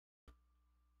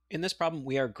In this problem,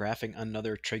 we are graphing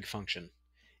another trig function.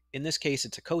 In this case,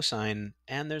 it's a cosine,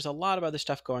 and there's a lot of other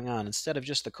stuff going on. Instead of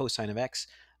just the cosine of x,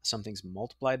 something's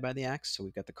multiplied by the x, so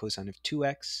we've got the cosine of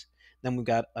 2x. Then we've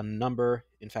got a number,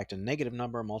 in fact, a negative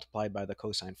number multiplied by the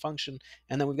cosine function,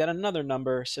 and then we've got another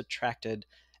number subtracted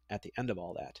at the end of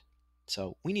all that.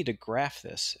 So we need to graph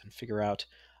this and figure out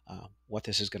what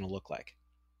this is going to look like.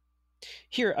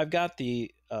 Here, I've got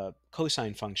the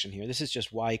cosine function here. This is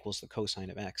just y equals the cosine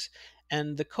of x.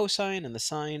 And the cosine and the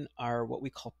sine are what we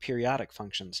call periodic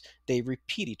functions. They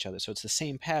repeat each other, so it's the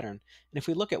same pattern. And if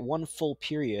we look at one full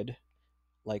period,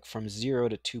 like from 0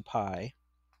 to 2 pi,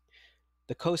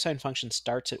 the cosine function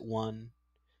starts at 1.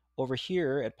 Over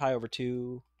here at pi over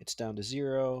 2, it's down to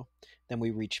 0. Then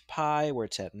we reach pi, where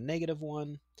it's at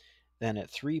 -1. Then at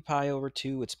 3 pi over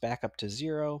 2, it's back up to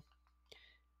 0.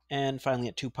 And finally,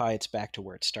 at 2 pi, it's back to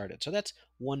where it started. So that's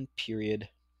one period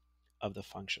of the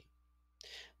function.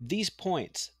 These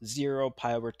points, 0,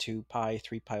 pi over 2, pi,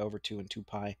 3 pi over 2, and 2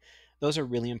 pi, those are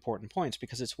really important points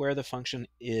because it's where the function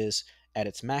is at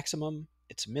its maximum,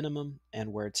 its minimum,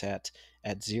 and where it's at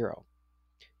 0.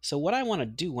 So what I want to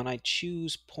do when I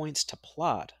choose points to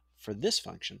plot for this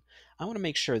function, I want to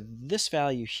make sure this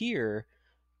value here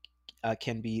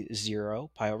can be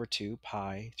 0, pi over 2,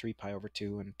 pi, 3 pi over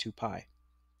 2, and 2 pi.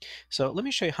 So let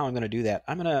me show you how I'm going to do that.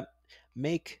 I'm going to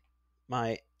make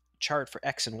my chart for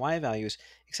x and y values,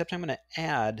 except I'm going to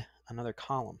add another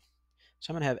column.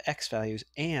 So I'm going to have x values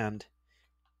and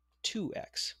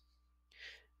 2x.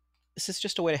 This is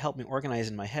just a way to help me organize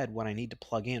in my head what I need to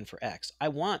plug in for x. I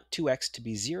want 2x to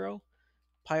be 0,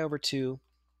 pi over 2,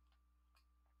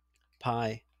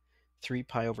 pi, 3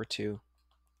 pi over 2,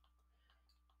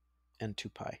 and 2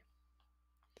 pi.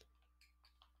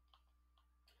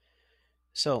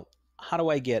 So how do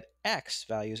I get x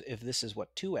values if this is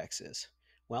what 2x is?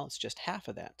 Well, it's just half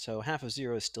of that. So half of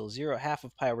 0 is still 0. Half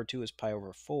of pi over 2 is pi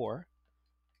over 4.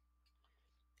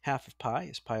 Half of pi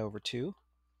is pi over 2.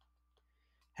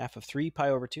 Half of 3 pi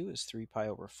over 2 is 3 pi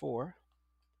over 4.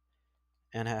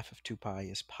 And half of 2 pi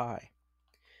is pi.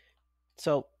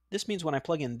 So this means when I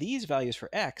plug in these values for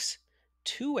x,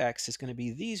 2x is going to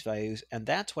be these values, and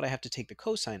that's what I have to take the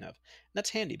cosine of. And that's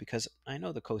handy because I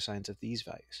know the cosines of these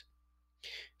values.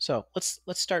 So let's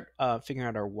start figuring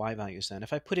out our y values then.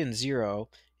 If I put in 0,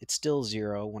 it's still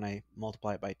 0 when I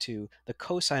multiply it by 2. The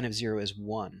cosine of 0 is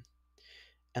 1.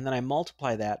 And then I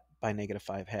multiply that by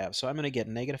 -5/2. So I'm going to get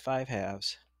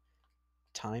 -5/2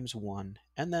 times 1,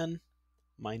 and then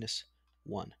minus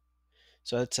 1.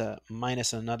 So that's a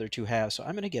minus another 2 halves. So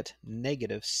I'm going to get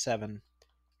 -7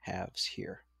 halves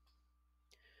here.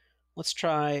 Let's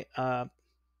try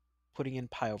putting in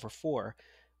pi over 4.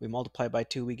 We multiply by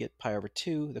 2, we get pi over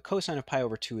 2. The cosine of pi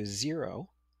over 2 is 0.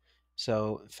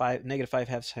 So -5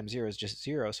 halves times 0 is just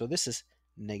 0. So this is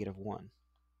 -1.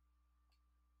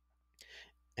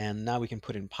 And now we can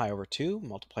put in pi over 2,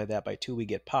 multiply that by 2, we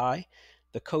get pi.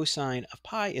 The cosine of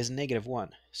pi is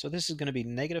 -1. So this is going to be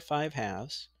 -5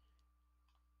 halves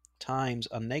times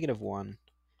a -1,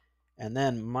 and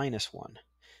then minus 1.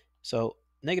 So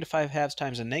 -5 halves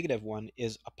times a -1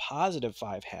 is a positive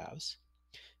 5 halves.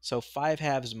 So 5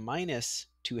 halves minus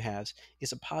 2 halves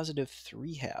is a positive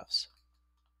 3 halves.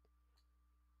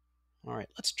 All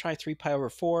right, let's try 3 pi over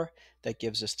 4. That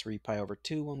gives us 3 pi over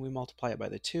 2 when we multiply it by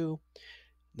the 2.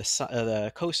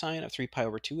 The cosine of 3 pi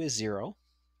over 2 is 0.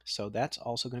 So that's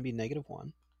also going to be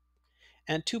 -1.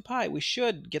 And 2 pi, we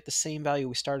should get the same value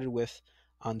we started with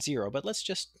on 0, but let's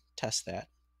just test that.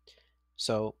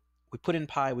 So we put in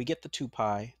pi, we get the 2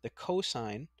 pi. The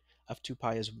cosine of 2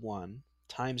 pi is 1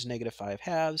 times -5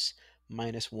 halves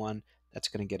minus 1. That's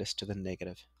going to get us to the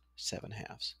 -7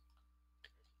 halves.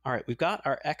 All right, we've got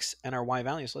our x and our y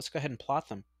values. Let's go ahead and plot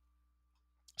them.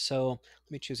 So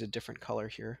let me choose a different color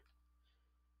here.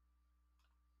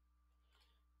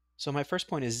 So my first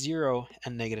point is 0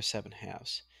 and -7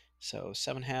 halves. So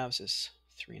 7 halves is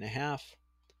 3.5.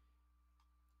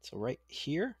 So right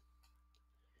here.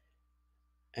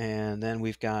 And then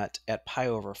we've got at pi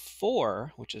over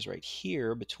 4, which is right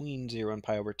here between 0 and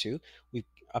pi over 2, we've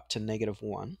up to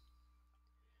 -1.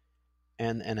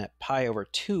 And at pi over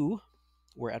 2,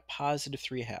 we're at positive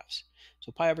 3 halves.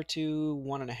 So pi over 2,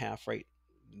 1.5 right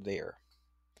there.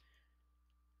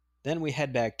 Then we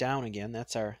head back down again.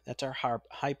 That's our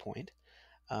high point.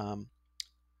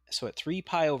 So at 3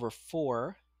 pi over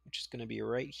 4, which is going to be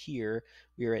right here,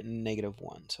 we are at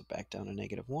 -1. So back down to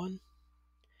 -1.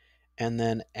 And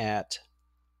then at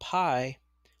pi,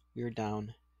 we are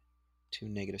down to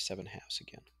 -7 halves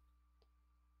again.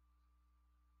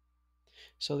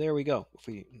 So there we go. If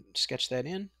we sketch that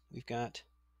in, we've got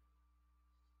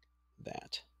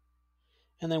that.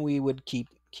 And then we would keep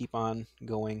keep on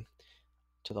going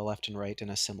to the left and right in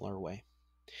a similar way.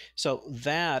 So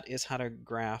that is how to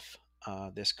graph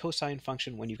this cosine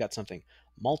function when you've got something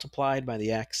multiplied by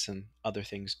the x and other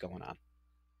things going on.